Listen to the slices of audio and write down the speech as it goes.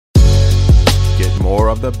more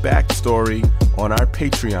of the backstory on our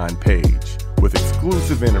Patreon page with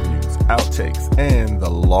exclusive interviews, outtakes, and the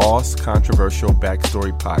Lost Controversial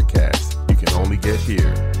Backstory podcast you can only get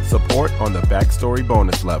here. Support on the Backstory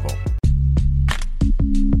bonus level.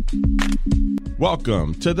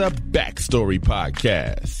 Welcome to the Backstory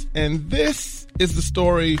podcast. And this is the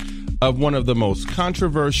story of one of the most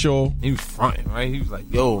controversial... He was fronting, right? He was like,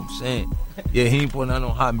 yo, I'm saying, yeah, he ain't putting out no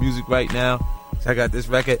hot music right now. Check out this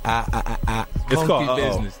record. It's called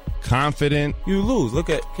business. Confident. You lose. Look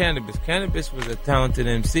at Cannabis. Cannabis was a talented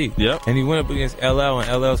MC. Yep. And he went up against LL, and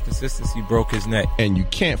LL's consistency broke his neck. And you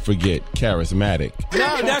can't forget charismatic.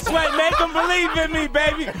 No, that's right. Make them believe in me,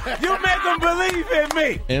 baby. You make them believe in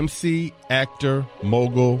me. MC, actor,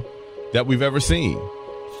 mogul that we've ever seen.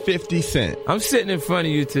 50 Cent. I'm sitting in front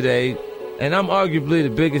of you today, and I'm arguably the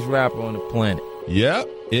biggest rapper on the planet. Yep.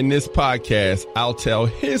 In this podcast, I'll tell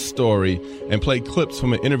his story and play clips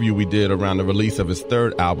from an interview we did around the release of his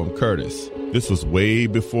third album, Curtis. This was way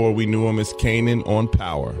before we knew him as Kanan on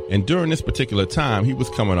Power. And during this particular time, he was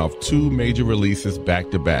coming off 2 major releases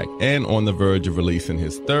back-to-back and on the verge of releasing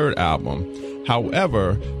his third album.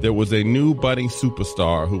 However, there was a new budding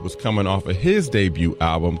superstar who was coming off of his debut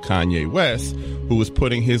album, Kanye West, who was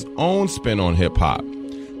putting his own spin on hip-hop.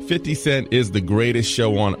 50 Cent is the greatest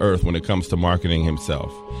show on earth when it comes to marketing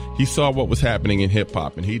himself. He saw what was happening in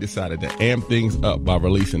hip-hop, and he decided to amp things up by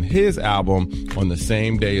releasing his album on the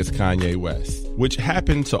same day as Kanye West, which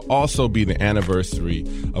happened to also be the anniversary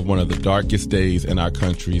of one of the darkest days in our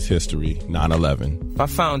country's history, 9/11. If I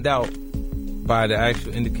found out by the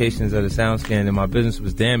actual indications of the sound scan that my business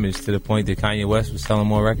was damaged to the point that Kanye West was selling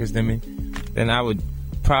more records than me, then I would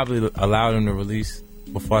probably allow them to release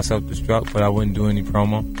before I self-destruct, but I wouldn't do any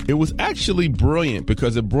promo. It was actually brilliant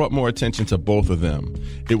because it brought more attention to both of them.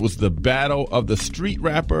 It was the battle of the street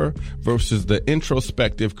rapper versus the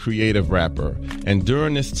introspective creative rapper. And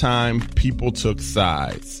during this time, people took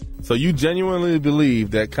sides. So you genuinely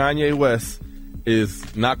believe that Kanye West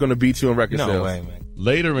is not going to beat you in record sales? No way, man.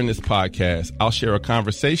 Later in this podcast, I'll share a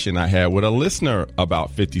conversation I had with a listener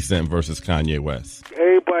about 50 Cent versus Kanye West.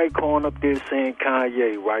 Everybody calling up there saying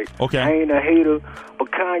Kanye, right? Okay. I ain't a hater, but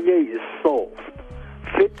Kanye is soft.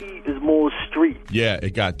 50 is more street. Yeah,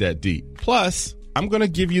 it got that deep. Plus, I'm going to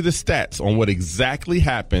give you the stats on what exactly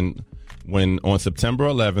happened when on September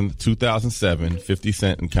 11th, 2007, 50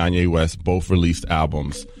 Cent and Kanye West both released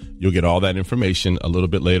albums. You'll get all that information a little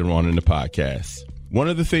bit later on in the podcast. One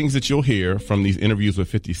of the things that you'll hear from these interviews with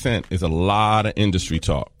 50 Cent is a lot of industry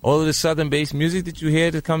talk. All of the Southern-based music that you hear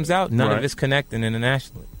that comes out, none of it's connecting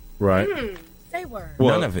internationally. Right. Say word.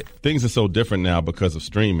 Well, none of it. Things are so different now because of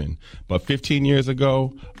streaming. But 15 years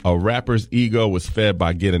ago, a rapper's ego was fed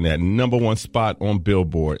by getting that #1 spot on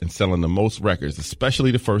Billboard and selling the most records,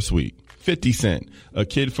 especially the first week. 50 Cent, a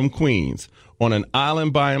kid from Queens, on an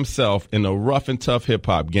island by himself in the rough and tough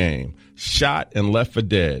hip-hop game, shot and left for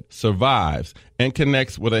dead, survives, and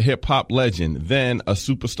connects with a hip-hop legend, then a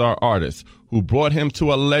superstar artist, who brought him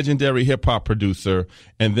to a legendary hip-hop producer,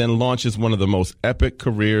 and then launches one of the most epic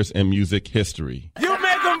careers in music history. You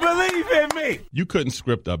make them believe in me! You couldn't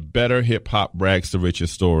script a better hip-hop rags to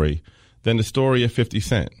riches story than the story of 50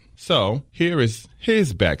 Cent. So, here is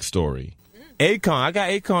his backstory. Akon. I got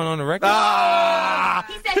Akon on the record.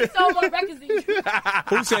 He said he sold more records than you.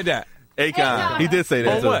 Who said that? Akon. He did say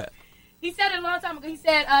that. On what? He said it a long time ago. He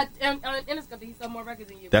said on Interscope that he sold more records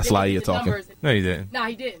than you. That's lie you're talking. No, he didn't. No,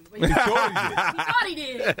 he didn't. But he thought he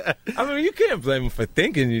did. I mean, you can't blame him for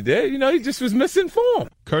thinking you did. You know, he just was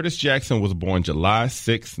misinformed. Curtis Jackson was born July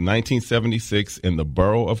 6, 1976 in the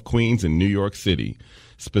borough of Queens in New York City,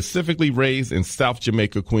 specifically raised in South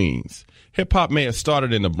Jamaica, Queens. Hip-hop may have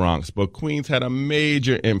started in the Bronx, but Queens had a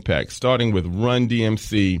major impact, starting with Run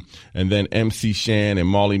DMC and then MC Shan and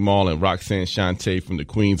Marley Marl and Roxanne Shante from the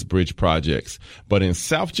Queensbridge Projects. But in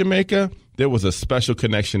South Jamaica, there was a special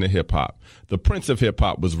connection to hip-hop. The Prince of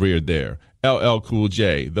hip-hop was reared there. LL Cool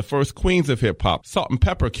J, the first Queens of hip-hop, Salt and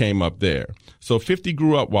Pepper came up there. So 50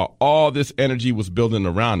 grew up while all this energy was building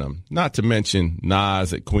around him, not to mention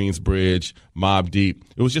Nas at Queensbridge, Mobb Deep.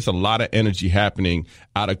 It was just a lot of energy happening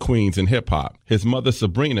out of Queens in hip-hop. His mother,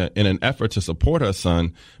 Sabrina, in an effort to support her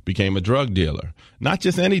son, became a drug dealer. Not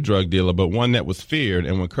just any drug dealer, but one that was feared,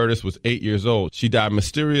 and when Curtis was 8 years old, she died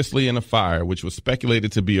mysteriously in a fire, which was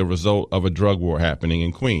speculated to be a result of a drug war happening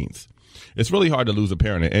in Queens. It's really hard to lose a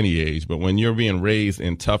parent at any age, but when you're being raised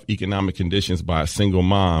in tough economic conditions by a single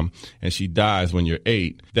mom and she dies when you're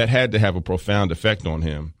 8, that had to have a profound effect on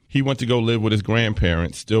him. He went to go live with his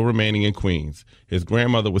grandparents, still remaining in Queens. His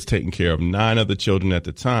grandmother was taking care of 9 other children at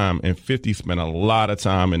the time, and 50 spent a lot of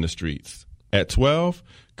time in the streets. At 12,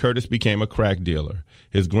 Curtis became a crack dealer.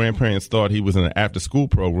 His grandparents thought he was in an after-school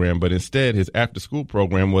program, but instead his after-school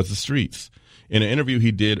program was the streets. In an interview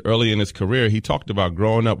he did early in his career, he talked about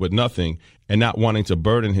growing up with nothing and not wanting to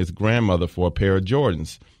burden his grandmother for a pair of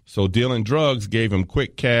Jordans. So dealing drugs gave him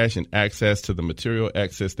quick cash and access to the material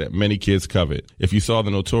excess that many kids covet. If you saw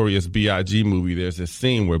the Notorious B.I.G. movie, there's this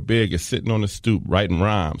scene where Big is sitting on the stoop writing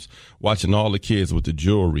rhymes, watching all the kids with the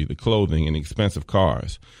jewelry, the clothing, and expensive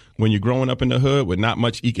cars. When you're growing up in the hood with not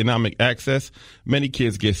much economic access, many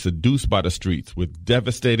kids get seduced by the streets with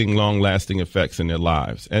devastating, long-lasting effects in their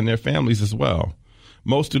lives and their families as well.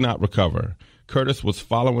 Most do not recover. Curtis was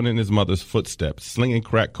following in his mother's footsteps, slinging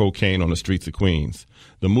crack cocaine on the streets of Queens.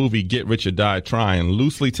 The movie Get Rich or Die Trying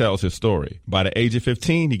loosely tells his story. By the age of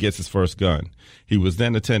 15, he gets his first gun. He was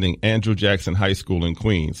then attending Andrew Jackson High School in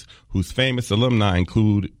Queens, whose famous alumni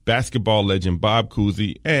include basketball legend Bob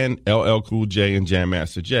Cousy and LL Cool J and Jam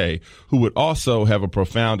Master Jay, who would also have a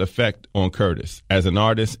profound effect on Curtis as an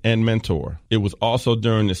artist and mentor. It was also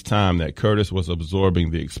during this time that Curtis was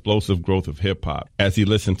absorbing the explosive growth of hip-hop as he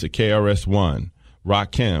listened to KRS-One,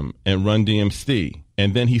 Rakim, and Run DMC.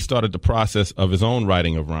 And then he started the process of his own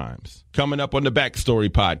writing of rhymes. Coming up on the Backstory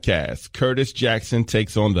Podcast, Curtis Jackson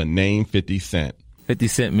takes on the name 50 Cent. 50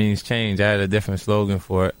 Cent means change. I had a different slogan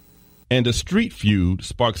for it. And a street feud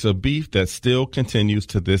sparks a beef that still continues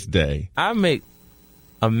to this day. I make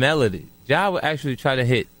a melody. Ja would actually try to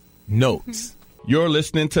hit notes. You're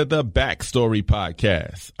listening to the Backstory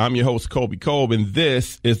Podcast. I'm your host, Kobe Kolb, and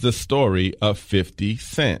this is the story of 50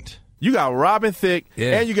 Cent. You got Robin Thicke,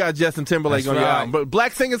 and you got Justin Timberlake on your album. But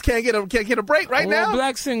black singers can't get a break right now?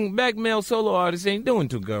 Black male solo artists ain't doing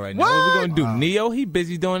too good right now. What we going to do? Neo, he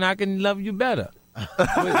busy doing I Can Love You Better. You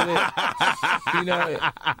know,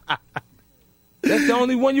 that's the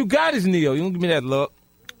only one you got is Neo. You don't give me that look.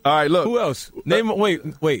 All right, look. Who else?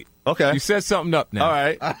 Wait. Okay. You set something up now. All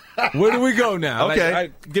right. Where do we go now? Okay.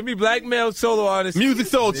 Give me black male solo artists. Music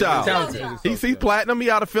Soul Child. He's platinum. He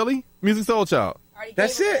out of Philly. Music Soul Child.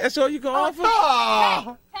 That's it. That's all you can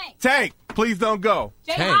offer. Tank, please don't go.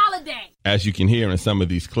 Jay Holiday. As you can hear in some of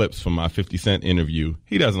these clips from my 50 Cent interview,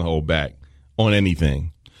 he doesn't hold back on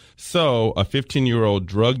anything. So a 15-year-old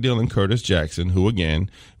drug-dealing Curtis Jackson, who,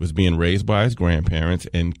 again, was being raised by his grandparents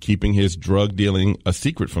and keeping his drug dealing a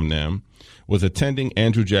secret from them, was attending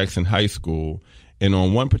Andrew Jackson High School. And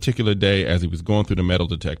on one particular day, as he was going through the metal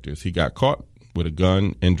detectors, he got caught with a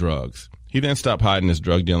gun and drugs. He then stopped hiding his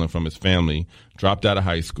drug dealing from his family, dropped out of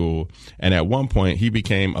high school, and at one point he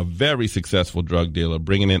became a very successful drug dealer,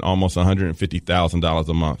 bringing in almost $150,000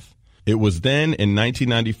 a month. It was then in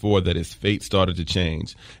 1994 that his fate started to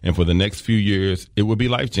change, and for the next few years, it would be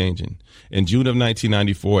life-changing. In June of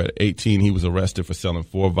 1994, at 18, he was arrested for selling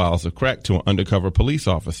 4 vials of crack to an undercover police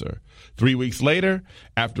officer. 3 weeks later,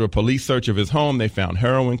 after a police search of his home, they found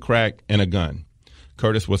heroin, crack, and a gun.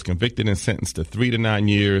 Curtis was convicted and sentenced to 3 to 9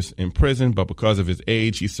 years in prison, but because of his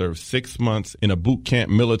age, he served 6 months in a boot camp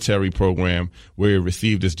military program where he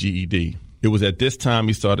received his GED. It was at this time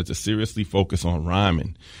he started to seriously focus on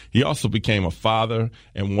rhyming. He also became a father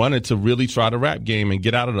and wanted to really try the rap game and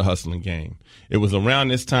get out of the hustling game. It was around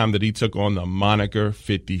this time that he took on the moniker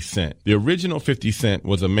 50 Cent. The original 50 Cent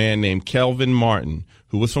was a man named Kelvin Martin,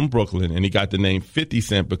 who was from Brooklyn, and he got the name 50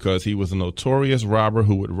 Cent because he was a notorious robber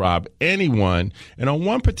who would rob anyone. And on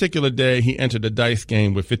one particular day, he entered a dice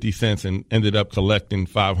game with 50 cents and ended up collecting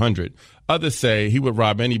 500. Others say he would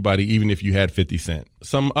rob anybody even if you had 50 Cent.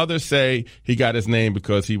 Some others say he got his name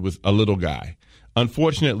because he was a little guy.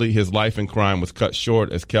 Unfortunately, his life in crime was cut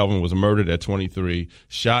short as Kelvin was murdered at 23,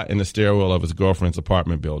 shot in the stairwell of his girlfriend's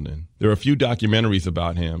apartment building. There are a few documentaries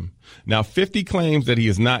about him. Now, 50 claims that he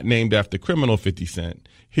is not named after criminal 50 Cent.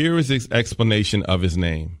 Here is his explanation of his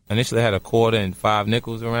name. Initially, I had a quarter and 5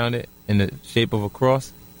 nickels around it in the shape of a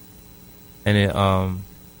cross. And it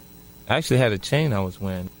I actually had a chain I was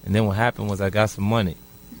wearing. And then what happened was I got some money.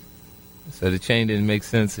 So the chain didn't make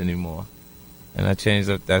sense anymore. And I changed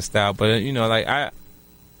up that style. But, you know, like, I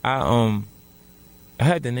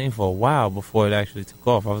had the name for a while before it actually took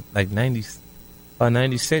off. I was like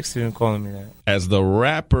 96, they were calling me that. As the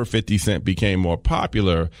rapper 50 Cent became more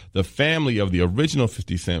popular, the family of the original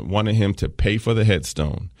 50 Cent wanted him to pay for the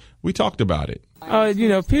headstone. We talked about it. You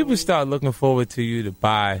know, people start looking forward to you to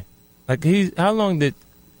buy. Like, how long did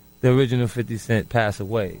the original 50 Cent pass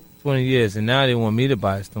away? 20 years, and now they want me to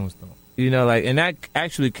buy a Stone. You know, like, and that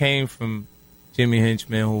actually came from Jimmy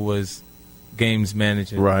Hinchman, who was Game's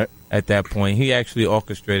manager at that point. He actually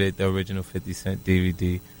orchestrated the original 50 Cent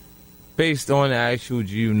DVD based on the actual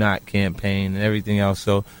Jew Not campaign and everything else.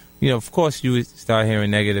 So, you know, of course you would start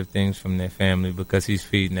hearing negative things from their family because he's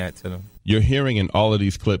feeding that to them. You're hearing in all of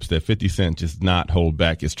these clips that 50 Cent does not hold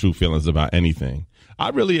back his true feelings about anything. I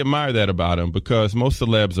really admire that about him because most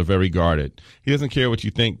celebs are very guarded. He doesn't care what you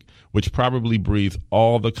think, which probably breeds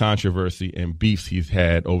all the controversy and beefs he's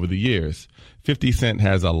had over the years. 50 Cent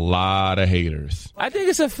has a lot of haters. I think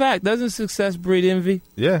it's a fact. Doesn't success breed envy?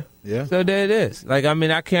 Yeah. So there it is. Like, I mean,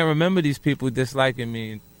 I can't remember these people disliking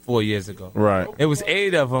me 4 years ago. Right. It was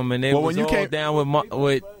 8 of them, and they was all down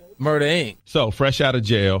with Murder, Inc. So, fresh out of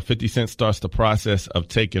jail, 50 Cent starts the process of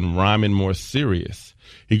taking rhyming more serious.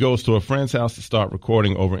 He goes to a friend's house to start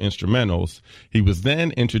recording over instrumentals. He was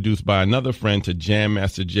then introduced by another friend to Jam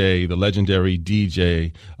Master Jay, the legendary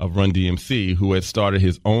DJ of Run DMC, who had started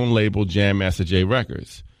his own label, Jam Master Jay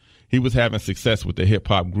Records. He was having success with the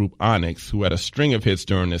hip-hop group Onyx, who had a string of hits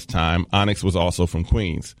during this time. Onyx was also from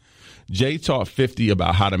Queens. Jay taught 50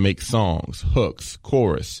 about how to make songs, hooks,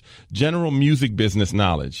 chorus, general music business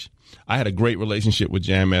knowledge. I had a great relationship with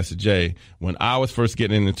Jam Master Jay. When I was first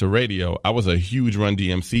getting into radio, I was a huge Run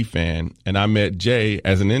DMC fan, and I met Jay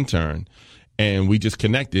as an intern, and we just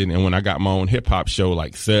connected. And when I got my own hip-hop show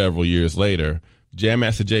like several years later, Jam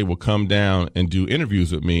Master Jay would come down and do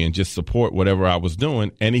interviews with me and just support whatever I was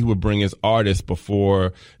doing, and he would bring his artists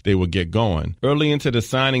before they would get going. Early into the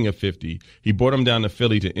signing of 50, he brought him down to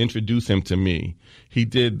Philly to introduce him to me. He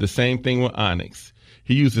did the same thing with Onyx.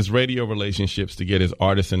 He used his radio relationships to get his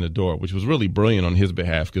artists in the door, which was really brilliant on his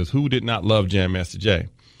behalf, because who did not love Jam Master Jay?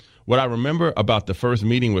 What I remember about the first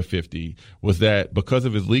meeting with 50 was that because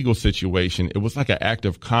of his legal situation, it was like an act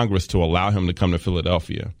of Congress to allow him to come to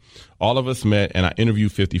Philadelphia. All of us met, and I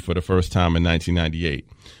interviewed 50 for the first time in 1998.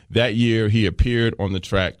 That year, he appeared on the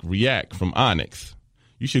track React from Onyx.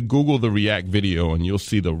 You should Google the React video, and you'll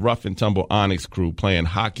see the rough and tumble Onyx crew playing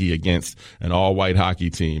hockey against an all-white hockey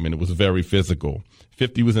team, and it was very physical.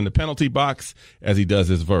 50 was in the penalty box as he does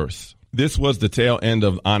his verse. This was the tail end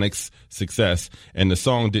of Onyx's success, and the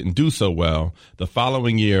song didn't do so well. The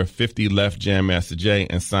following year, 50 left Jam Master Jay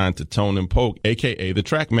and signed to Tone and Polk, a.k.a. the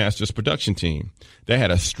Trackmasters production team. They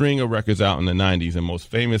had a string of records out in the 90s, and most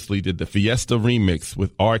famously did the Fiesta remix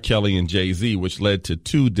with R. Kelly and Jay-Z, which led to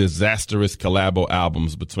 2 disastrous collabo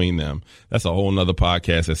albums between them. That's a whole nother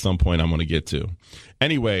podcast at some point I'm going to get to.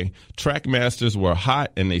 Anyway, Trackmasters were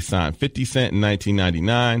hot, and they signed 50 Cent in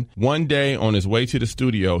 1999. One day, on his way to the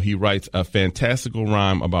studio, he writes a fantastical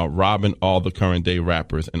rhyme about robbing all the current-day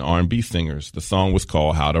rappers and R&B singers. The song was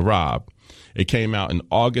called How to Rob. It came out in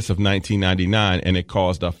August of 1999, and it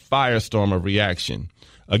caused a firestorm of reaction.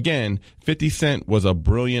 Again, 50 Cent was a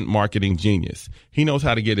brilliant marketing genius. He knows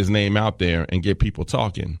how to get his name out there and get people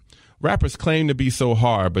talking. Rappers claim to be so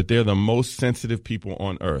hard, but they're the most sensitive people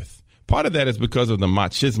on earth. Part of that is because of the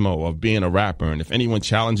machismo of being a rapper, and if anyone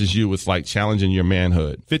challenges you, it's like challenging your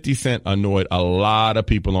manhood. 50 Cent annoyed a lot of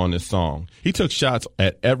people on this song. He took shots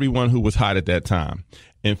at everyone who was hot at that time.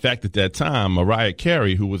 In fact, at that time, Mariah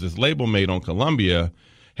Carey, who was his label mate on Columbia,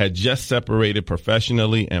 had just separated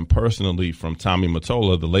professionally and personally from Tommy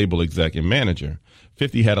Mottola, the label exec and manager.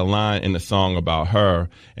 50 had a line in the song about her,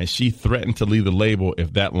 and she threatened to leave the label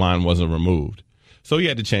if that line wasn't removed. So he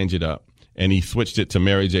had to change it up, and he switched it to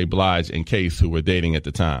Mary J. Blige and Case, who were dating at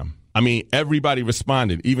the time. I mean, everybody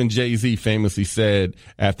responded. Even Jay-Z famously said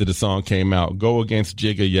after the song came out, "Go against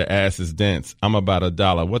Jigga, your ass is dense. I'm about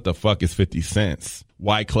 $1. What the fuck is 50 cents?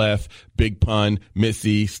 Wyclef, Big Pun,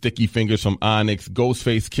 Missy, Sticky Fingers from Onyx,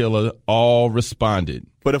 Ghostface Killah all responded.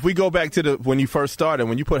 But if we go back to when you first started,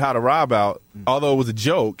 when you put How to Rob out, although it was a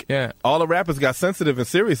joke, all the rappers got sensitive and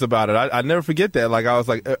serious about it. I never forget that. Like, I was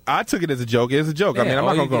like, I took it as a joke. It's a joke. Yeah, I mean, I'm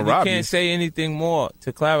not going to go rob you. You can't say anything more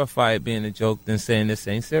to clarify it being a joke than saying this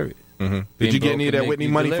ain't serious. Mm-hmm. Did you get any of that Whitney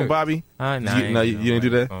money from Bobby? No, you didn't do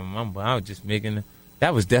that? I was just making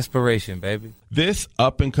that was desperation, baby. This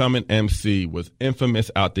up-and-coming MC was infamous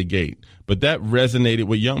out the gate, but that resonated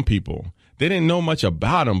with young people. They didn't know much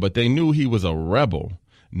about him, but they knew he was a rebel.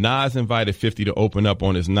 Nas invited 50 to open up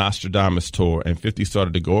on his Nostradamus tour, and 50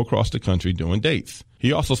 started to go across the country doing dates.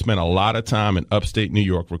 He also spent a lot of time in upstate New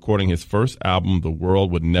York recording his first album, The World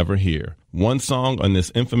Would Never Hear. One song on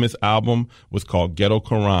this infamous album was called Ghetto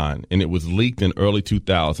Quran, and it was leaked in early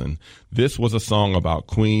 2000. This was a song about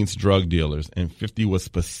Queens drug dealers, and 50 was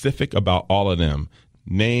specific about all of them.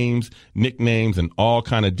 Names, nicknames, and all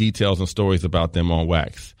kind of details and stories about them on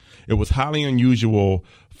wax. It was highly unusual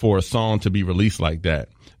for a song to be released like that.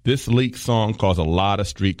 This leaked song caused a lot of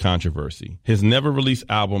street controversy. His never-released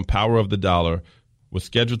album, Power of the Dollar, was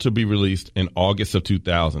scheduled to be released in August of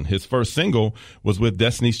 2000. His first single was with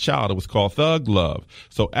Destiny's Child. It was called Thug Love.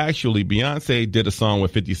 So actually, Beyonce did a song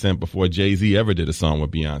with 50 Cent before Jay-Z ever did a song with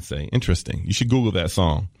Beyonce. Interesting. You should Google that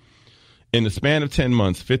song. In the span of 10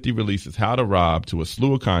 months, 50 releases How to Rob to a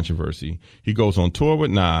slew of controversy. He goes on tour with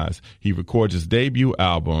Nas. He records his debut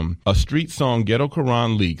album. A street song, Ghetto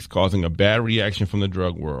Quran, leaks, causing a bad reaction from the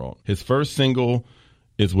drug world. His first single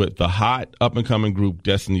is with the hot up-and-coming group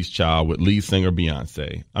Destiny's Child with lead singer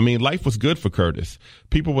Beyonce. I mean, life was good for Curtis.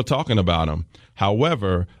 People were talking about him.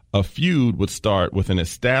 However, a feud would start with an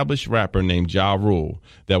established rapper named Ja Rule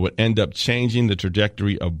that would end up changing the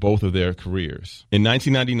trajectory of both of their careers. In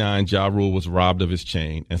 1999, Ja Rule was robbed of his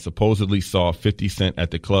chain and supposedly saw 50 Cent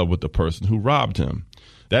at the club with the person who robbed him.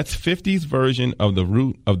 That's 50's version of the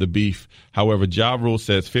root of the beef. However, Ja Rule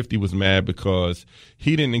says 50 was mad because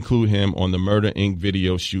he didn't include him on the Murder, Inc.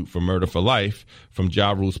 video shoot for Murder for Life from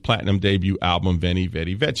Ja Rule's platinum debut album, Veni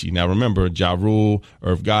Vidi Vici. Now remember, Ja Rule,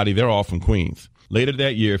 Irv Gotti, they're all from Queens. Later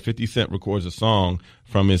that year, 50 Cent records a song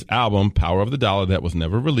from his album, Power of the Dollar, that was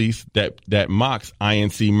never released, that mocks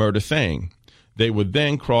INC Murder Saying. They would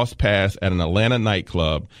then cross paths at an Atlanta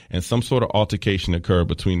nightclub, and some sort of altercation occurred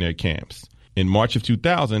between their camps. In March of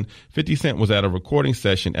 2000, 50 Cent was at a recording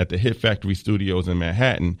session at the Hit Factory Studios in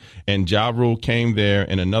Manhattan, and Ja Rule came there,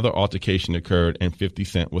 and another altercation occurred, and 50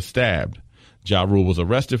 Cent was stabbed. Ja Rule was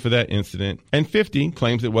arrested for that incident, and 50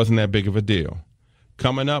 claims it wasn't that big of a deal.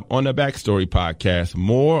 Coming up on the Backstory podcast,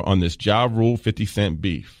 more on this Ja Rule 50 Cent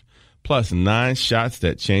beef, plus 9 shots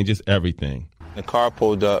that changes everything. The car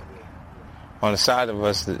pulled up on the side of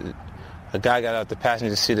us. A guy got out the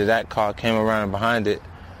passenger seat of that car, came around behind it,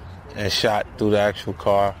 and shot through the actual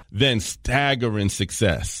car. Then staggering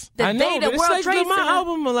success. I know, but it's like my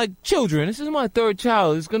album are like children. This is my third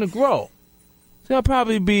child. It's going to grow. So I'll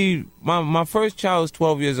probably be, my first child is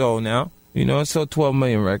 12 years old now. You know, it sold 12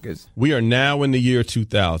 million records. We are now in the year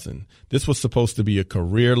 2000. This was supposed to be a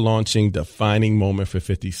career-launching, defining moment for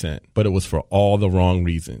 50 Cent, but it was for all the wrong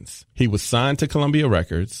reasons. He was signed to Columbia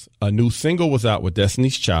Records. A new single was out with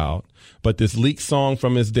Destiny's Child, but this leaked song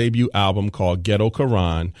from his debut album called Ghetto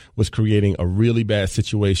Quran was creating a really bad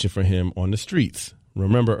situation for him on the streets.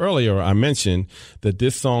 Remember earlier I mentioned that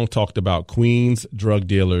this song talked about Queens drug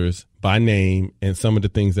dealers by name and some of the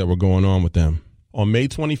things that were going on with them. On May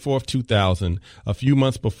 24th, 2000, a few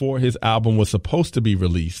months before his album was supposed to be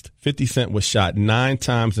released, 50 Cent was shot 9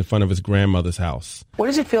 times in front of his grandmother's house. What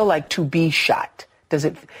does it feel like to be shot? Is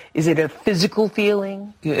it a physical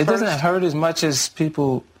feeling? Yeah, it doesn't hurt as much as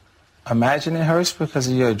people imagine it hurts because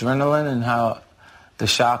of your adrenaline and how the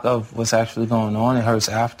shock of what's actually going on. It hurts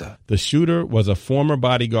after. The shooter was a former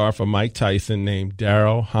bodyguard for Mike Tyson named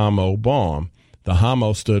Daryl Hamo Baum. The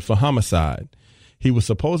Hamo stood for homicide. He was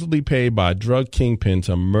supposedly paid by a drug kingpin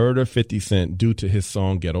to murder 50 Cent due to his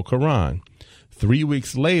song Ghetto Quran. 3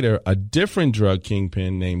 weeks later, a different drug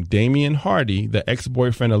kingpin named Damian Hardy, the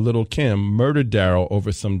ex-boyfriend of Lil' Kim, murdered Daryl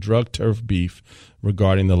over some drug turf beef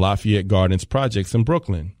regarding the Lafayette Gardens projects in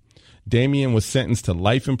Brooklyn. Damian was sentenced to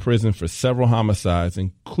life in prison for several homicides,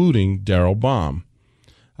 including Daryl Baum.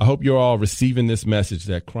 I hope you're all receiving this message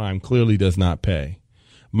that crime clearly does not pay.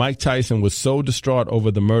 Mike Tyson was so distraught over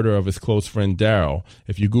the murder of his close friend Daryl.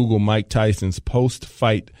 If you Google Mike Tyson's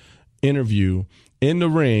post-fight interview in the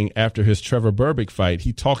ring after his Trevor Berbick fight,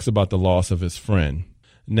 he talks about the loss of his friend.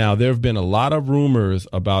 Now, there have been a lot of rumors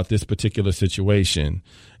about this particular situation,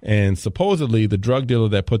 and supposedly the drug dealer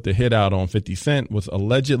that put the hit out on 50 Cent was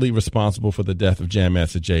allegedly responsible for the death of Jam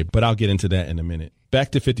Master Jay, but I'll get into that in a minute.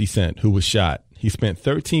 Back to 50 Cent, who was shot. He spent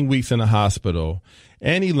 13 weeks in a hospital,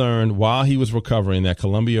 and he learned while he was recovering that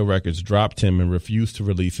Columbia Records dropped him and refused to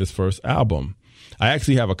release his first album. I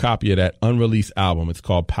actually have a copy of that unreleased album. It's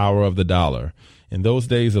called Power of the Dollar. In those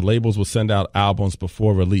days, the labels would send out albums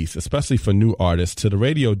before release, especially for new artists, to the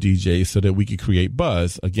radio DJs so that we could create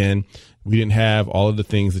buzz. Again, we didn't have all of the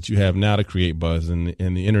things that you have now to create buzz, and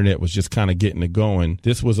the internet was just kind of getting it going.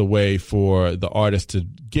 This was a way for the artist to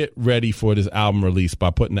get ready for this album release by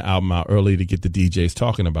putting the album out early to get the DJs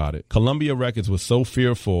talking about it. Columbia Records was so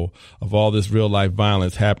fearful of all this real-life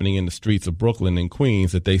violence happening in the streets of Brooklyn and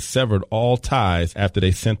Queens that they severed all ties after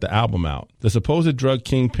they sent the album out. The supposed drug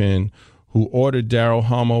kingpin who ordered Daryl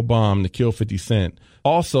Hamo Baum to kill 50 Cent,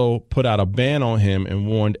 also put out a ban on him and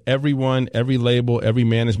warned everyone, every label, every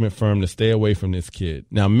management firm to stay away from this kid.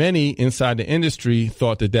 Now, many inside the industry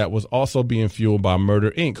thought that was also being fueled by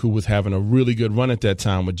Murder, Inc., who was having a really good run at that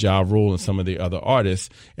time with Ja Rule and some of the other artists,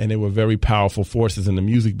 and they were very powerful forces in the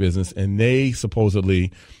music business, and they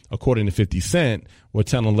supposedly, according to 50 Cent, were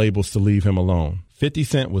telling labels to leave him alone. 50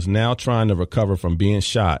 Cent was now trying to recover from being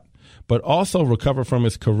shot, but also recover from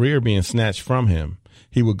his career being snatched from him.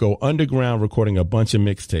 He would go underground recording a bunch of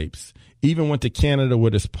mixtapes. even went to Canada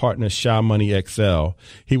with his partner Sha Money XL.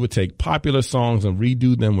 He would take popular songs and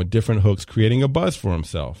redo them with different hooks, creating a buzz for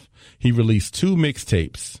himself. He released 2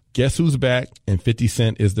 mixtapes, Guess Who's Back and 50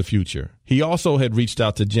 Cent Is the Future. He also had reached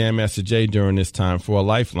out to Jam Master Jay during this time for a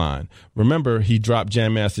lifeline. Remember, he dropped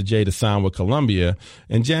Jam Master Jay to sign with Columbia,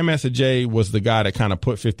 and Jam Master Jay was the guy that kind of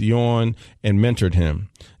put 50 on and mentored him.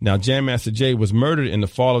 Now, Jam Master Jay was murdered in the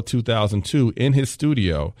fall of 2002 in his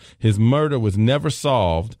studio. His murder was never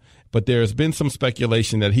solved, but there has been some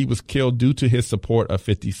speculation that he was killed due to his support of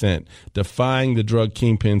 50 Cent, defying the drug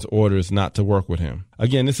kingpin's orders not to work with him.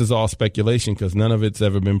 Again, this is all speculation because none of it's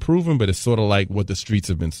ever been proven, but it's sort of like what the streets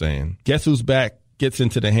have been saying. Guess Who's Back gets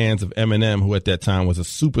into the hands of Eminem, who at that time was a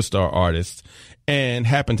superstar artist and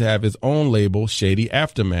happened to have his own label, Shady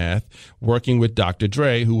Aftermath, working with Dr.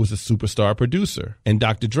 Dre, who was a superstar producer. And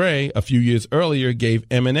Dr. Dre, a few years earlier, gave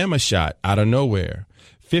Eminem a shot out of nowhere.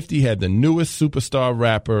 50 had the newest superstar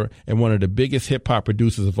rapper and one of the biggest hip-hop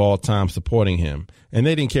producers of all time supporting him. And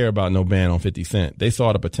they didn't care about no ban on 50 Cent. They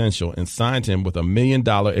saw the potential and signed him with $1 million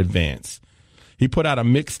advance. He put out a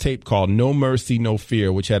mixtape called No Mercy, No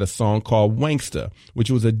Fear, which had a song called Wanksta, which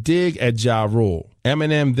was a dig at Ja Rule.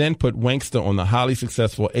 Eminem then put Wanksta on the highly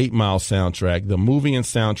successful 8 Mile soundtrack. The movie and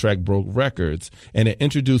soundtrack broke records, and it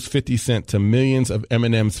introduced 50 Cent to millions of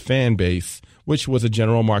Eminem's fan base, which was a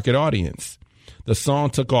general market audience. The song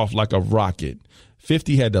took off like a rocket.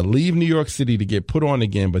 50 had to leave New York City to get put on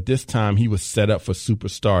again, but this time he was set up for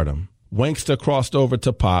superstardom. Wanksta crossed over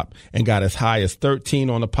to pop and got as high as 13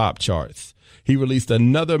 on the pop charts. He released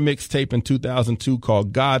another mixtape in 2002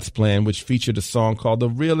 called God's Plan, which featured a song called The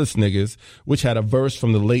Realest Niggas, which had a verse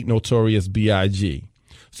from the late Notorious B.I.G.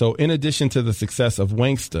 So in addition to the success of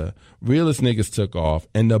Wanksta, Realest Niggas took off,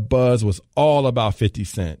 and the buzz was all about 50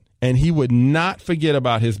 Cent. And he would not forget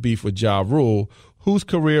about his beef with Ja Rule, whose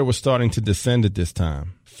career was starting to descend at this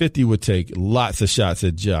time. 50 would take lots of shots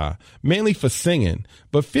at Ja, mainly for singing,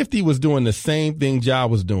 but 50 was doing the same thing Ja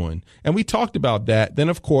was doing. And we talked about that. Then,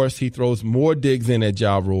 of course, he throws more digs in at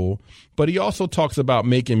Ja Rule, but he also talks about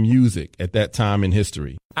making music at that time in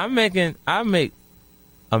history. I make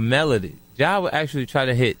a melody. Ja would actually try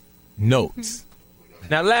to hit notes.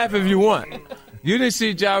 Now laugh if you want. You didn't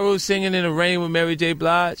see Ja Rule singing in the rain with Mary J.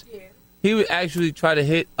 Blige? Yeah. He would actually try to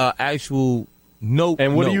hit an actual note.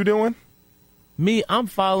 And what are you doing? Me, I'm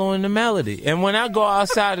following the melody. And when I go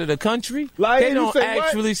outside of the country, they don't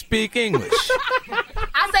actually speak English.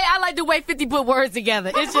 I like the way 50 put words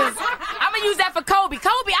together. It's just, I'm going to use that for Kobe.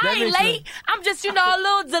 Kobe, I ain't late. I'm just, a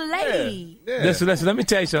little delayed. Yeah. Listen, let me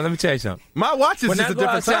tell you something. My watch is just a different time. When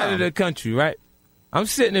I go outside of the country, right, I'm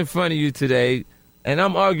sitting in front of you today, and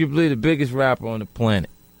I'm arguably the biggest rapper on the planet.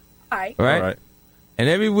 All right. Right? And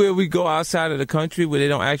everywhere we go outside of the country where they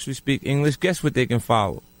don't actually speak English, guess what they can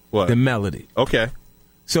follow? What? The melody. Okay.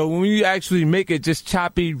 So when you actually make it just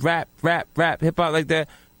choppy, rap, hip-hop like that,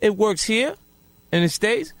 it works here in the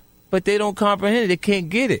States, but they don't comprehend it. They can't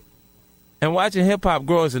get it. And watching hip-hop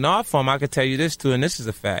grow as an art form, I can tell you this, too, and this is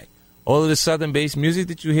a fact. All of the Southern-based music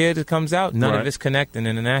that you hear that comes out, none of it's connecting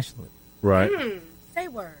internationally. Right. Say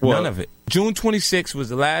word. None of it. June 26th was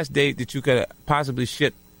the last date that you could possibly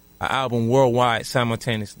ship an album worldwide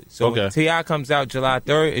simultaneously. So when T.I. comes out July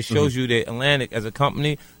 3rd, it shows you that Atlantic as a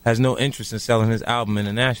company has no interest in selling his album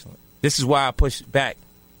internationally. This is why I pushed back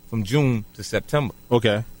from June to September.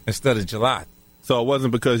 Okay. Instead of July. So it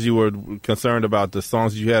wasn't because you were concerned about the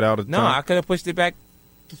songs you had out at the time? No, I could have pushed it back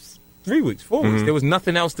 3 weeks, 4 weeks. There was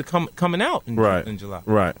nothing else to coming out in July.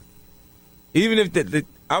 Right. Even if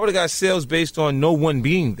I would have got sales based on no one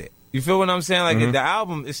being there. You feel what I'm saying? Like the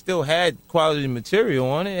album, it still had quality material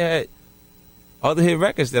on it. It had other hit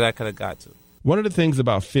records that I could have got to. One of the things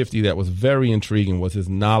about 50 that was very intriguing was his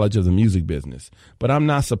knowledge of the music business. But I'm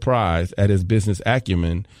not surprised at his business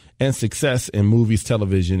acumen and success in movies,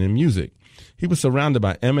 television, and music. He was surrounded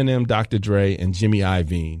by Eminem, Dr. Dre, and Jimmy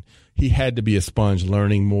Iovine. He had to be a sponge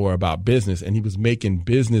learning more about business, and he was making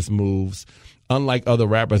business moves unlike other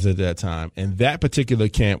rappers at that time. And that particular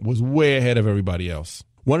camp was way ahead of everybody else.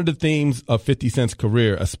 One of the themes of 50 Cent's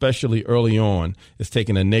career, especially early on, is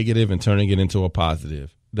taking a negative and turning it into a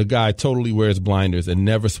positive. The guy totally wears blinders and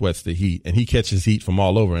never sweats the heat, and he catches heat from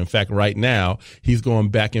all over. In fact, right now, he's going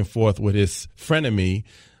back and forth with his frenemy,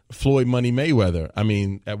 Floyd Money Mayweather. I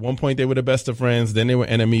mean, at one point they were the best of friends, then they were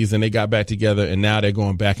enemies, and they got back together, and now they're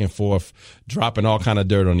going back and forth, dropping all kind of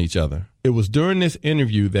dirt on each other. It was during this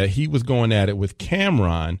interview that he was going at it with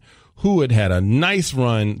Cameron, who had a nice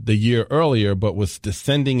run the year earlier, but was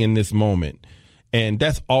descending in this moment. And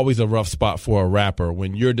that's always a rough spot for a rapper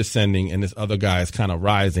when you're descending and this other guy is kind of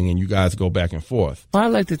rising and you guys go back and forth. Well, I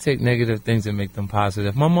like to take negative things and make them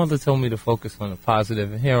positive. My mother told me to focus on the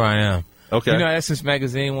positive, and here I am. Okay. You know, Essence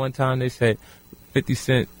Magazine one time they said 50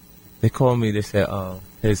 Cent. They called me. They said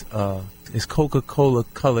his Coca-Cola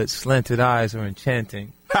colored slanted eyes are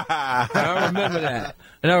enchanting. And I remember that.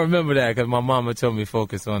 And I remember that because my mama told me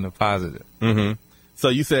focus on the positive. Mm-hmm. So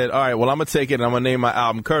you said, all right, well, I'm going to take it and I'm going to name my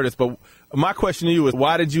album Curtis. But my question to you is,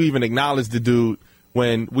 why did you even acknowledge the dude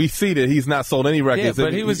when we see that he's not sold any records? Yeah,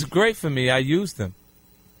 but he was great for me. I used him.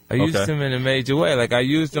 I used him in a major way. Like, I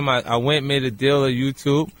used him. I went and made a deal at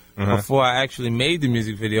YouTube before I actually made the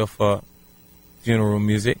music video for Funeral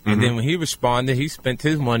Music. And then when he responded, he spent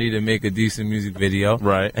his money to make a decent music video.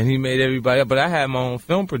 Right. And he made everybody. But I had my own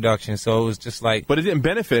film production, so it was just like. But it didn't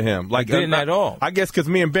benefit him. Like, it didn't at all. I guess because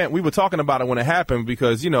me and Bent, we were talking about it when it happened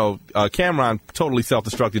because, you know, Cameron totally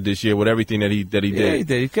self-destructed this year with everything that he did. Yeah, he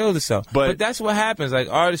did. He killed himself. But that's what happens. Like,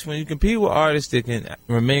 artists, when you compete with artists that can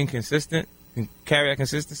remain consistent, can carry that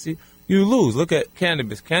consistency, you lose. Look at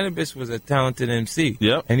Cannabis. Cannabis was a talented MC.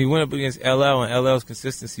 Yep. And he went up against LL, and LL's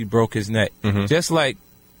consistency broke his neck. Just like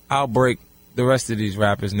I'll break the rest of these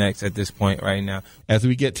rappers' necks at this point right now. As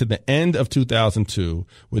we get to the end of 2002,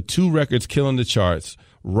 with 2 records killing the charts,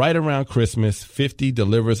 right around Christmas, 50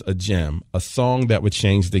 delivers a gem, a song that would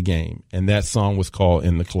change the game. And that song was called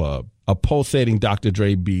In the Club. A pulsating Dr.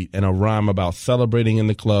 Dre beat and a rhyme about celebrating in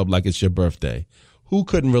the club like it's your birthday. Who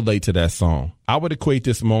couldn't relate to that song? I would equate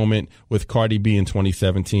this moment with Cardi B in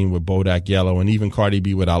 2017 with Bodak Yellow and even Cardi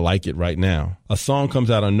B with I Like It right now. A song comes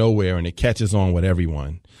out of nowhere and it catches on with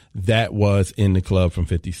everyone. That was In the Club from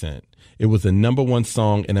 50 Cent. It was the #1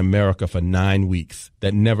 song in America for 9 weeks.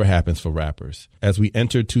 That never happens for rappers. As we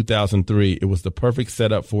entered 2003, it was the perfect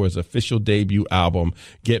setup for his official debut album,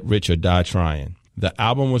 Get Rich or Die Trying. The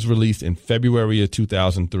album was released in February of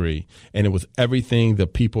 2003, and it was everything the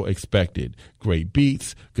people expected. Great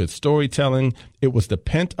beats, good storytelling. It was the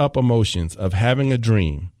pent-up emotions of having a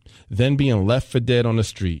dream, then being left for dead on the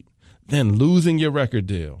street, then losing your record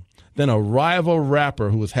deal, then a rival rapper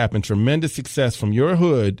who was having tremendous success from your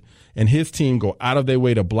hood and his team go out of their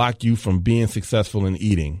way to block you from being successful in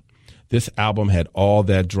eating. This album had all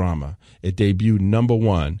that drama. It debuted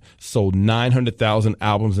 #1, sold 900,000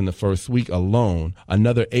 albums in the first week alone,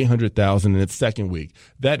 another 800,000 in its second week.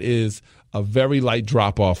 That is a very light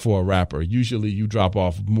drop-off for a rapper. Usually you drop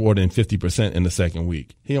off more than 50% in the second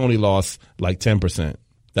week. He only lost like 10%.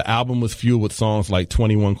 The album was fueled with songs like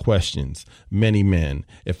 21 Questions, Many Men,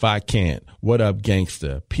 If I Can't, What Up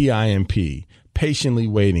Gangsta, PIMP, Patiently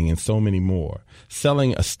Waiting, and so many more,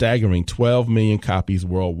 selling a staggering 12 million copies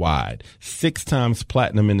worldwide, 6 times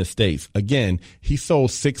platinum in the States. Again, he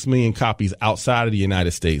sold 6 million copies outside of the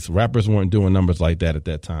United States. Rappers weren't doing numbers like that at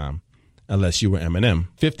that time, unless you were Eminem.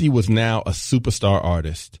 50 was now a superstar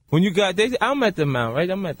artist. When you got this, I'm at the Mount, right?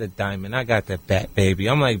 I'm at the Diamond. I got that bat, baby.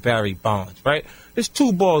 I'm like Barry Bonds, right? There's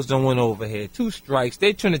 2 balls that went over here, 2 strikes.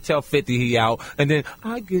 They trying to tell 50 he out, and then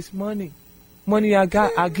I get money. Money I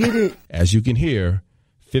got, I get it. As you can hear,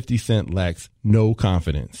 50 Cent lacks no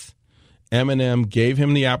confidence. Eminem gave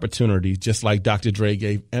him the opportunity, just like Dr. Dre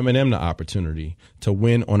gave Eminem the opportunity, to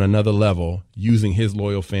win on another level using his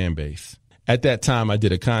loyal fan base. At that time, I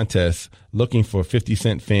did a contest looking for 50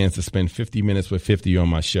 Cent fans to spend 50 minutes with 50 on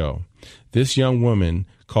my show. This young woman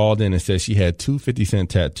called in and said she had 2 50 Cent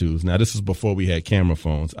tattoos. Now, this was before we had camera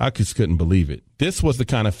phones. I just couldn't believe it. This was the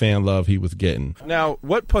kind of fan love he was getting. Now,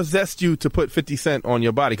 what possessed you to put 50 Cent on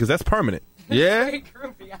your body? Because that's permanent. Yeah? Here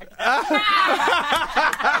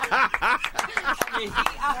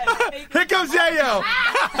comes J.O.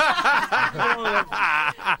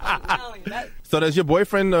 So does your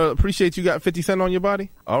boyfriend appreciate you got 50 Cent on your body?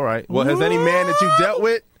 All right. Well, has any man that you dealt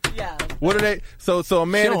with? Yeah. What are they? So a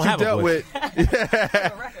man that you dealt with.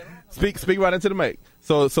 Speak right into the mic.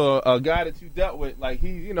 So a guy that you dealt with, like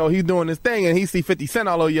he's doing this thing, and he see 50 Cent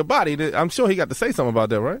all over your body. I'm sure he got to say something about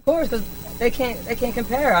that, right? Of course, because they can't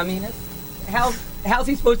compare. I mean, how's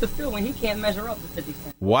he supposed to feel when he can't measure up to 50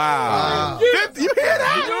 Cent? Wow. 50, you hear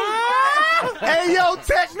that? Hey, yo,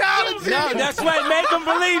 technology. No, that's right. Make them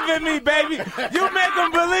believe in me, baby. You make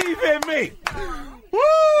them believe in me. Woo!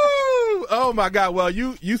 Oh, my God. Well,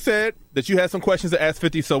 you said that you had some questions to ask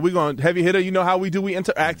 50, so we're going to heavy hitter. You know how we do. We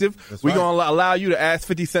interactive. We're going to allow you to ask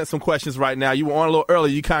 50 Cent some questions right now. You were on a little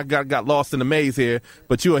early. You kind of got lost in the maze here,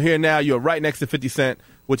 but you are here now. You're right next to 50 Cent.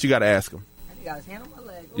 What you got to ask him? You got his hand on my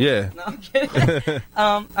leg. Ooh. Yeah. No, I'm kidding.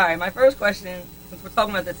 All right, my first question, since we're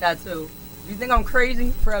talking about the tattoo, do you think I'm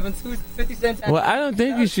crazy for having 2 50 Cent tattoos? Well, I don't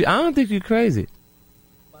think you should. I don't think you're crazy.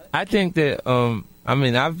 What? I think that,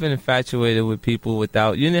 I've been infatuated with people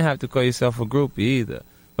without, you didn't have to call yourself a groupie either.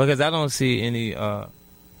 Because I don't see any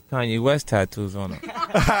Kanye West tattoos on her.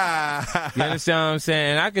 You understand what I'm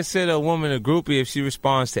saying? And I consider a woman a groupie if she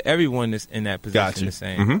responds to everyone that's in that position the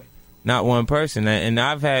same. not one person. And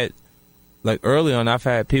I've had, like early on, I've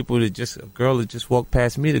had people a girl that just walked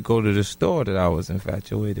past me to go to the store that I was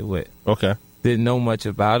infatuated with. Okay. Didn't know much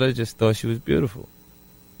about her, just thought she was beautiful.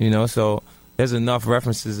 So there's enough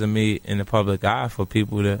references of me in the public eye for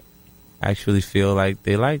people to actually feel like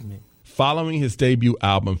they like me. Following his debut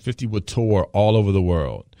album, 50 would tour all over the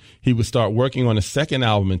world. He would start working on his second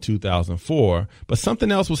album in 2004, but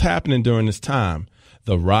something else was happening during this time,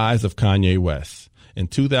 the rise of Kanye West. In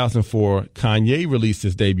 2004, Kanye released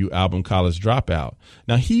his debut album, College Dropout.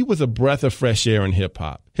 Now, he was a breath of fresh air in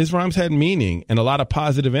hip-hop. His rhymes had meaning and a lot of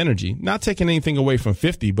positive energy, not taking anything away from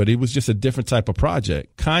 50, but it was just a different type of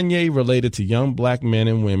project. Kanye related to young black men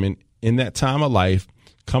and women in that time of life,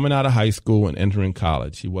 coming out of high school and entering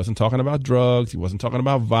college. He wasn't talking about drugs. He wasn't talking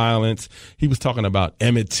about violence. He was talking about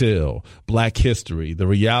Emmett Till, black history, the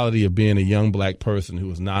reality of being a young black person who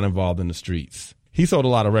was not involved in the streets. He sold a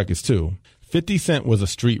lot of records, too. 50 Cent was a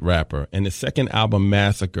street rapper, and his second album,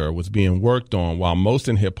 Massacre, was being worked on while most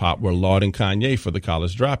in hip-hop were lauding Kanye for the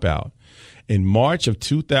College Dropout. In March of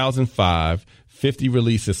 2005, 50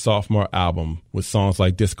 released his sophomore album with songs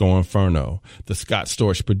like Disco Inferno, the Scott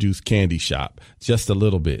Storch-produced Candy Shop, Just a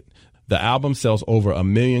Little Bit. The album sells over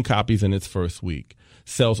 1 million copies in its first week,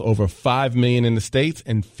 sells over 5 million in the States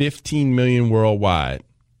and 15 million worldwide.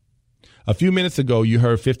 A few minutes ago, you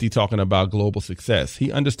heard 50 talking about global success.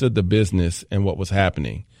 He understood the business and what was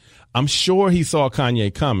happening. I'm sure he saw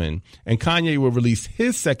Kanye coming, and Kanye would release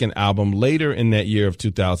his second album later in that year of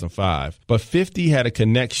 2005. But 50 had a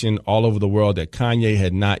connection all over the world that Kanye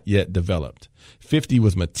had not yet developed. 50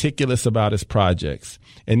 was meticulous about his projects.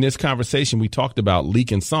 In this conversation, we talked about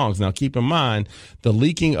leaking songs. Now, keep in mind, the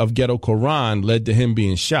leaking of Ghetto Quran led to him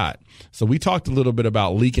being shot. So we talked a little bit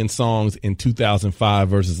about leaking songs in 2005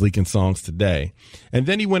 versus leaking songs today. And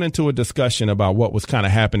then he went into a discussion about what was kind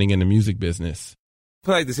of happening in the music business.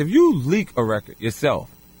 Put it like this, if you leak a record yourself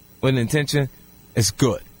with an intention, it's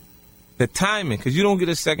good. The timing, because you don't get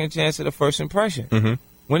a second chance at the first impression. Mm-hmm.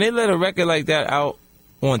 When they let a record like that out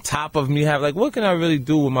on top of me, have like, what can I really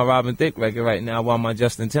do with my Robin Thicke record right now while my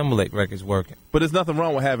Justin Timberlake record's working? But there's nothing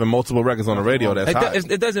wrong with having multiple records on the radio that's hot.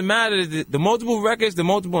 It doesn't matter. The multiple records, the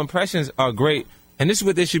multiple impressions are great. And this is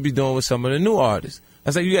what they should be doing with some of the new artists.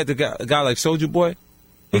 That's like you got a guy like Soulja Boy.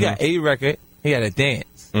 He got a record. He had a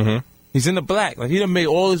dance. Mm-hmm. He's in the black. Like, he done made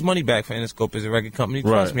all his money back for Interscope as a record company.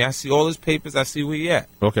 Trust me, I see all his papers. I see where he at.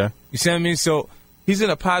 Okay. You see what I mean? So he's in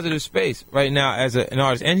a positive space right now as an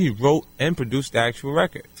artist. And he wrote and produced the actual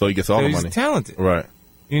record. So he gets all the money. He's talented. Right.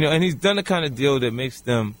 And he's done the kind of deal that makes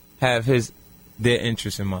them have their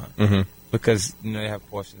interests in mind. Mm-hmm. Because, they have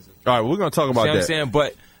portions of it. All right, we're going to talk about that. You know what I'm saying?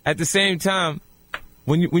 But at the same time,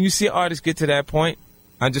 when you see artists get to that point,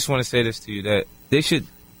 I just want to say this to you, that they should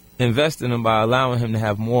invest in him by allowing him to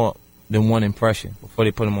have more than one impression before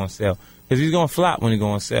they put him on sale. Because he's going to flop when he go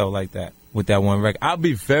on sale like that with that one record. I'll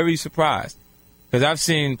be very surprised. Because I've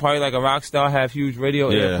seen Party Like a Rock Star have huge radio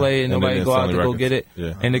airplay and nobody go out to go get it.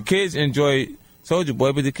 Yeah. And the kids enjoy Soulja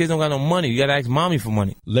Boy, but the kids don't got no money. You got to ask mommy for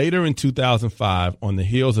money. Later in 2005, on the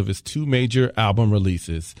heels of his two major album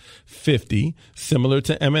releases, 50, similar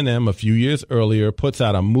to Eminem a few years earlier, puts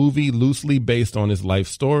out a movie loosely based on his life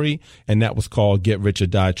story, and that was called Get Rich or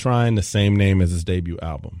Die Trying, the same name as his debut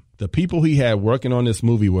album. The people he had working on this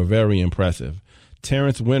movie were very impressive.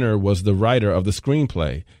 Terrence Winter was the writer of the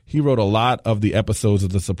screenplay. He wrote a lot of the episodes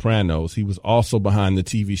of The Sopranos. He was also behind the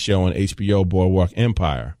TV show on HBO Boardwalk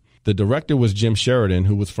Empire. The director was Jim Sheridan,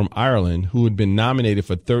 who was from Ireland, who had been nominated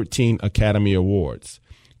for 13 Academy Awards.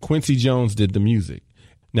 Quincy Jones did the music.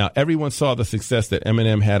 Now, everyone saw the success that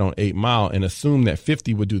Eminem had on 8 Mile and assumed that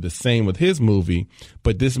 50 would do the same with his movie,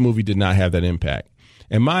 but this movie did not have that impact.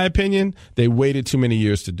 In my opinion, they waited too many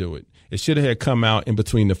years to do it. It should have come out in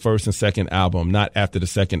between the first and second album, not after the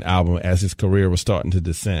second album as his career was starting to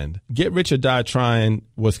descend. Get Rich or Die Trying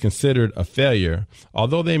was considered a failure.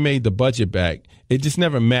 Although they made the budget back, it just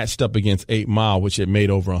never matched up against 8 Mile, which had made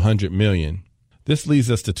over $100 million. This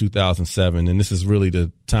leads us to 2007, and this is really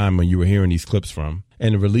the time when you were hearing these clips from,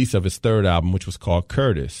 and the release of his third album, which was called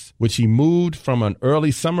Curtis, which he moved from an early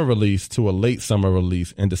summer release to a late summer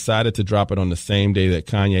release and decided to drop it on the same day that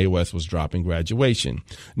Kanye West was dropping Graduation.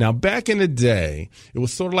 Now, back in the day, it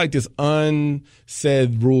was sort of like this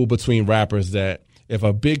unsaid rule between rappers that if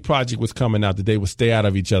a big project was coming out, that they would stay out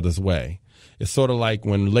of each other's way. It's sort of like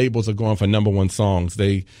when labels are going for number one songs,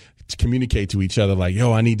 they communicate to each other like,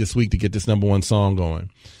 yo, I need this week to get this number one song going.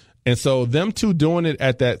 And so them two doing it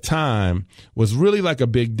at that time was really like a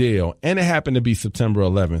big deal. And it happened to be September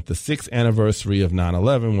 11th, the 6th anniversary of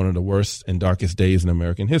 9/11, one of the worst and darkest days in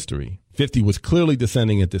American history. 50 was clearly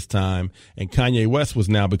descending at this time, and Kanye West was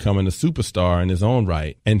now becoming a superstar in his own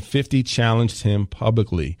right. And 50 challenged him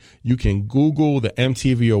publicly. You can Google the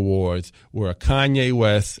MTV Awards where a Kanye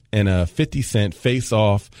West and a 50 Cent face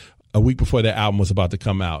off a week before their album was about to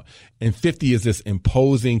come out. And 50 is this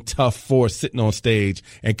imposing, tough force sitting on stage,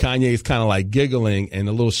 and Kanye is kind of like giggling and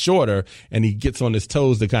a little shorter, and he gets on his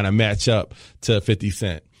toes to kind of match up to 50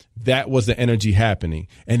 Cent. That was the energy happening,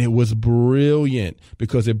 and it was brilliant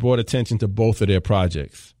because it brought attention to both of their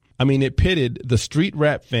projects. I mean, it pitted the street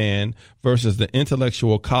rap fan versus the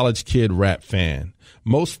intellectual college kid rap fan.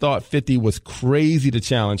 Most thought 50 was crazy to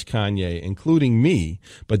challenge Kanye, including me,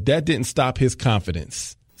 but that didn't stop his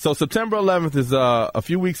confidence. So September 11th is a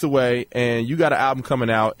few weeks away, and you got an album coming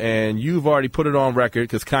out, and you've already put it on record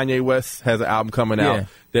because Kanye West has an album coming out.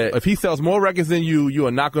 That if he sells more records than you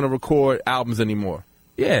are not going to record albums anymore.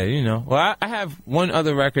 Yeah, you know. Well, I have one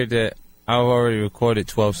other record that I've already recorded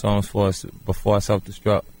 12 songs for us before I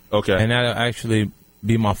self-destruct. Okay. And that'll actually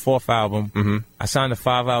be my 4th album. Mm-hmm. I signed a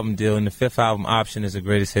 5-album deal, and the 5th album option is a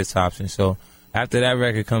greatest hits option. So after that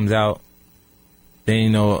record comes out, then you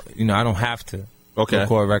know, I don't have to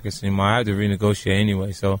record records anymore. I have to renegotiate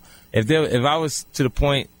anyway. So if I was to the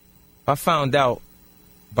point, I found out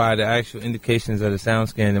by the actual indications of the sound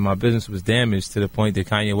scan that my business was damaged to the point that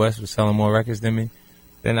Kanye West was selling more records than me,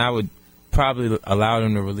 then I would probably allow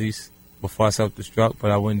them to release before I self-destruct,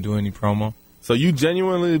 but I wouldn't do any promo. So you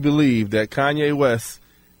genuinely believe that Kanye West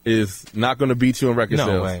is not going to beat you in record sales?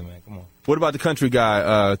 No way, man. Come on. What about the country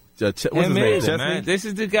guy? What's his name? Chesney? Man. This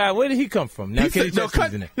is the guy. Where did he come from? Now, Kenny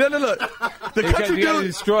Chesney's in it. No, look. The country dude. Got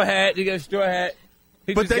a straw hat. He got a straw hat.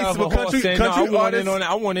 He but just got country artists.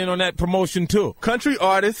 I want in on that promotion too. Country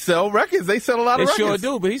artists sell records. They sell a lot of records. They sure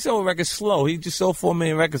do, but he sold records slow. He just sold 4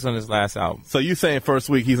 million records on his last album. So you saying first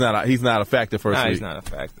week he's not a factor first week? Nah, he's not a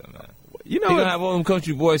factor, man. You know, he's gonna have all them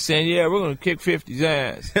country boys saying, "Yeah, we're gonna kick 50's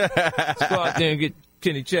ass." Let's go out there and get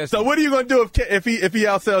Kenny Chesney. So what are you gonna do if he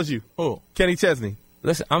outsells you? Who? Kenny Chesney.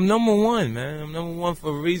 Listen, I'm number one, man. I'm number one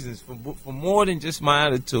for reasons, for more than just my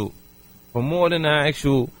attitude, for more than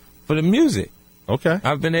for the music. Okay.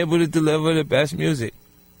 I've been able to deliver the best music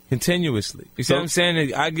continuously. You see what I'm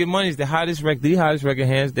saying? I Get Money is the hottest record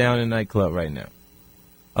hands down in nightclub right now.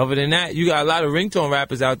 Other than that, you got a lot of ringtone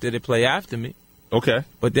rappers out there that play after me. Okay.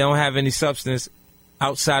 But they don't have any substance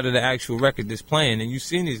outside of the actual record that's playing. And you've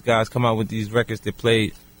seen these guys come out with these records that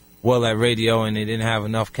played well at radio and they didn't have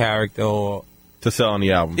enough character or to sell on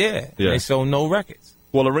the album. Yeah. They sold no records.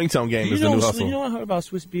 Well, the ringtone game is the new hustle. You know what I heard about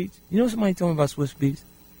Swiss Beats? You know somebody told me about Swiss Beats?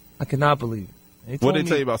 I cannot believe it. What did they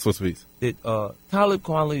tell you about Swiss Beats? That Talib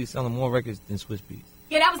Kweli is selling more records than Swiss Beats.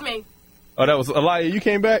 Yeah, that was me. Oh, that was Elia. You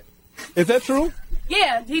came back? Is that true?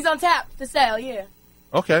 Yeah, he's on tap to sell. Yeah.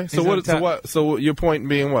 Okay, so your point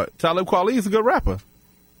being what? Talib Kweli is a good rapper.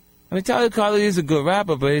 I mean, Talib Kweli is a good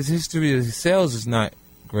rapper, but his history of his sales is not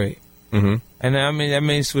great. Mm-hmm. And I mean, that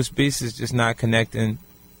means Swiss Beats is just not connecting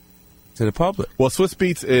to the public. Well, Swiss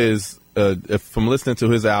Beats is, from listening to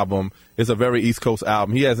his album, it's a very East Coast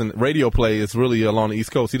album. He hasn't radio play. It's really along the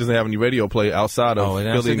East Coast. He doesn't have any radio play outside of Philly, New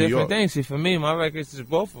York. That's a different thing. See, for me, my records,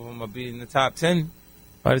 both of them, will be in the top 10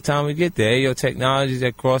 by the time we get there. Ayo Technologies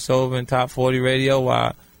that crossover in top 40 radio,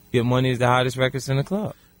 while Get Money is the hottest records in the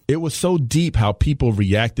club. It was so deep how people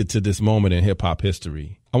reacted to this moment in hip-hop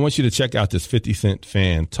history. I want you to check out this 50 Cent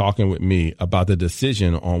fan talking with me about the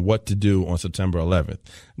decision on what to do on September 11th.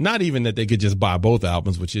 Not even that they could just buy both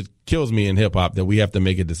albums, which it kills me in hip-hop that we have to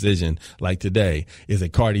make a decision like today. Is it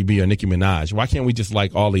Cardi B or Nicki Minaj? Why can't we just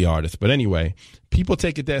like all the artists? But anyway, people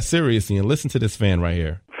take it that seriously, and listen to this fan right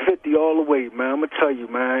here. 50 all the way, man. I'm going to tell you,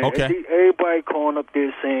 man. Okay. Everybody calling up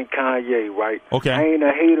there saying Kanye, right? Okay. I ain't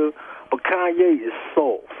a hater, but Kanye is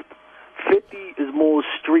soft. 50 is more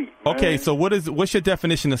street. Man. Okay, so what's your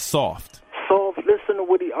definition of soft? Soft, listen to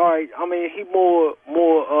what he, all right, I mean, he more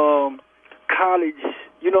college,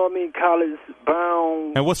 you know what I mean, college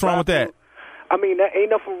bound. And what's wrong with that? I mean, that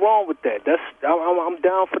ain't nothing wrong with that. I'm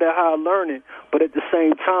down for that higher learning, but at the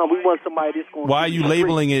same time, we want somebody that's going to... Why are you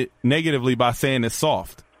labeling it negatively by saying it's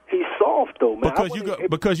soft? He's soft though, man.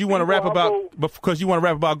 Because you want to rap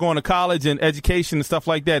about going to college and education and stuff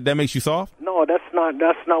like that. That makes you soft? No, that's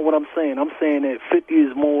not what I'm saying. I'm saying that 50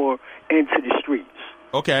 is more into the streets.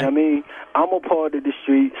 Okay. You know what I mean, I'm a part of the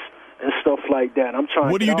streets and stuff like that. I'm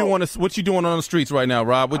trying. What you doing on the streets right now,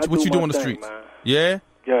 Rob? What you doing on the streets? Man. Yeah.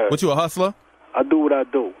 Yeah. What, you a hustler? I do what I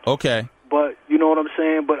do. But Okay. you know what I'm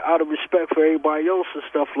saying? But out of respect for everybody else and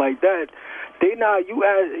stuff like that, they not,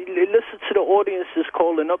 listen to the audience that's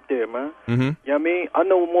calling up there, man. Mm-hmm. You know what I mean? I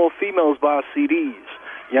know more females buy CDs.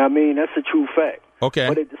 You know what I mean? That's a true fact. Okay.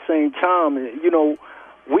 But at the same time, you know,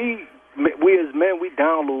 we as men, we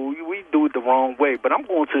download, we do it the wrong way. But I'm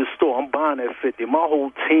going to the store, I'm buying that 50. My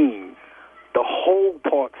whole team, the whole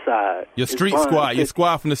park side. Your street squad, your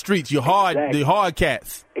squad from the streets, your the hard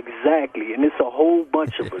cats. Exactly, and it's a whole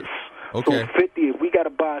bunch of us. Okay. So 50, if we got to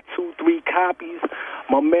buy 2-3 copies,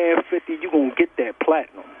 my man 50, you going to get that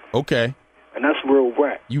platinum. Okay. And that's real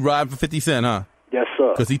rap. You riding for 50 Cent, huh? Yes,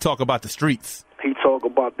 sir. Because he talk about the streets. He talk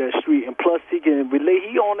about that street, and plus he can relate.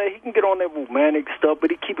 He can get on that romantic stuff, but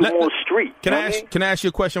he keep it more street. Can I ask you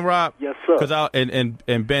a question, Rob? Yes, sir. Because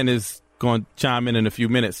and Ben is going to chime in a few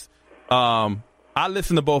minutes. I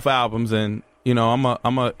listen to both albums, and you know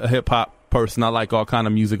I'm a hip hop person. I like all kind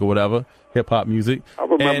of music or whatever, hip hop music. I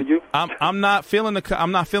remember you. I'm not feeling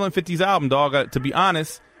 50's album, dog. To be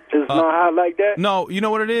honest, it's not hot like that. No, you know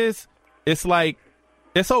what it is? It's like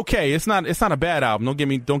it's okay. It's not a bad album.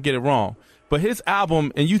 Don't get it wrong. But his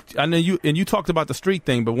album, and you talked about the street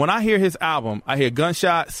thing. But when I hear his album, I hear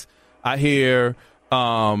gunshots. I hear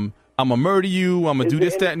I'm gonna murder you. I'm gonna do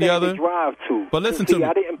this, that, and the other. Drive to. But listen to me.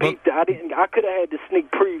 I could have had the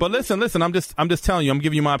sneak preview. But listen. I'm just telling you. I'm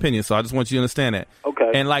giving you my opinion. So I just want you to understand that.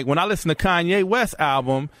 Okay. And like when I listen to Kanye West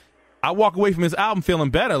album, I walk away from his album feeling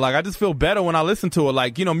better. Like I just feel better when I listen to it.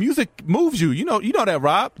 Like, you know, music moves you. You know that,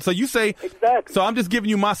 Rob. So you say exactly. So I'm just giving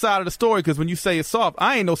you my side of the story because when you say it's soft,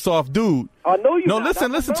 I ain't no soft dude. I know you. No,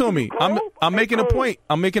 listen to me. I'm making a point.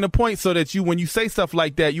 I'm making a point so that when you say stuff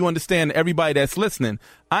like that, you understand everybody that's listening.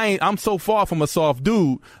 I'm so far from a soft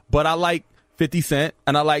dude, but I like 50 Cent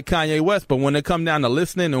and I like Kanye West. But when it come down to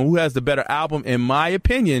listening and who has the better album, in my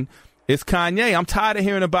opinion, it's Kanye. I'm tired of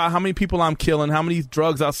hearing about how many people I'm killing, how many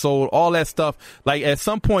drugs I sold, all that stuff. Like at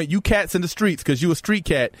some point, you cats in the streets, because you a street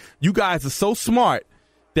cat, you guys are so smart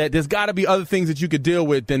that there's got to be other things that you could deal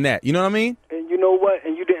with than that. You know what I mean? And you know what?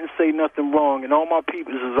 And you didn't say nothing wrong. And all my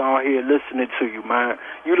peoples is out here listening to you, man.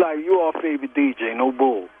 You our favorite DJ, no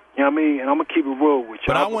bull. You know what I mean? And I'm gonna keep it real with you.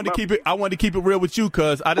 But I wanted to keep it real with you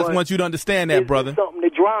because I just want you to understand that, brother. Something to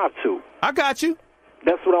drive to. I got you.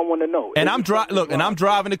 That's what I want to know. And I'm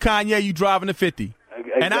driving to Kanye, you driving to 50.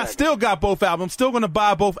 Exactly. And I still got both albums. Still going to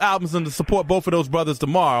buy both albums and to support both of those brothers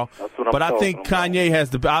tomorrow. That's what but I think Kanye has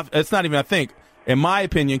it's not even I think. In my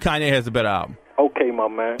opinion, Kanye has the better album. Okay, my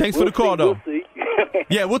man. Thanks for the call, though. We'll see.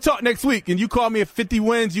 Yeah, we'll talk next week. And you call me if 50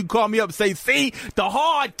 wins. You call me up and say, see, the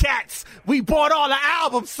hard cats. We bought all the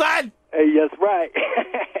albums, son. Hey, that's right.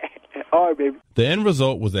 All right, baby. The end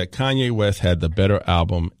result was that Kanye West had the better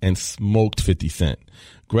album and smoked 50 Cent.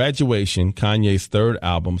 Graduation, Kanye's third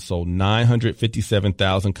album, sold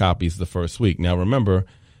 957,000 copies the first week. Now, remember,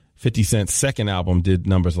 50 Cent's second album did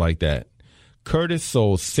numbers like that. Curtis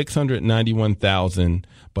sold 691,000,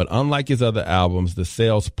 but unlike his other albums, the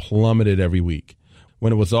sales plummeted every week.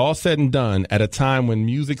 When it was all said and done, at a time when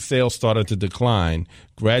music sales started to decline,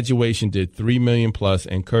 Graduation did 3 million plus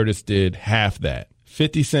and Curtis did half that.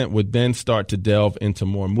 50 Cent would then start to delve into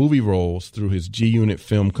more movie roles through his G-Unit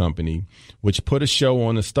Film Company, which put a show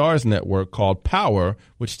on the Starz Network called Power,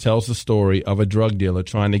 which tells the story of a drug dealer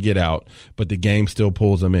trying to get out, but the game still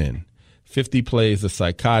pulls him in. 50 plays the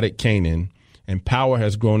psychotic Kanan, and Power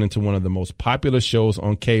has grown into one of the most popular shows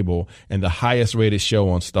on cable and the highest rated show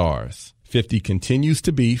on Starz. 50 continues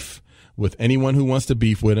to beef with anyone who wants to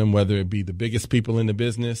beef with him, whether it be the biggest people in the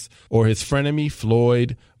business or his frenemy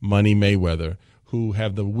Floyd Money Mayweather, who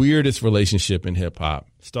have the weirdest relationship in hip-hop.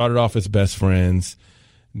 Started off as best friends,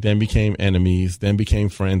 then became enemies, then became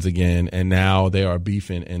friends again, and now they are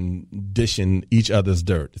beefing and dishing each other's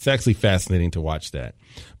dirt. It's actually fascinating to watch that.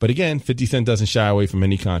 But again, 50 Cent doesn't shy away from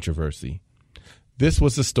any controversy. This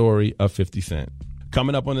was the story of 50 Cent.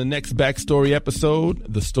 Coming up on the next Backstory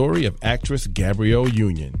episode, the story of actress Gabrielle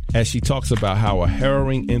Union, as she talks about how a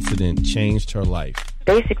harrowing incident changed her life.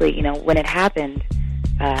 Basically, when it happened,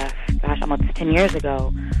 almost 10 years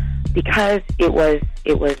ago, because it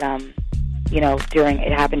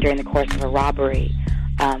happened during the course of a robbery.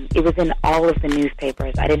 It was in all of the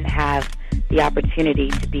newspapers. I didn't have the opportunity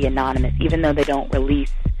to be anonymous, even though they don't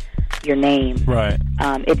release your name. Right.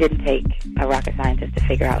 It didn't take a rocket scientist to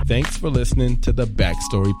figure out. Thanks for listening to the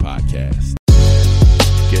Backstory Podcast.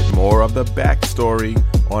 Get more of the Backstory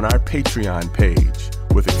on our Patreon page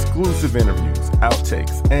with exclusive interviews,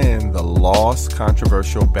 outtakes, and the Lost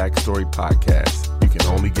Controversial Backstory Podcast you can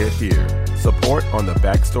only get here. Support on the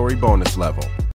Backstory bonus level.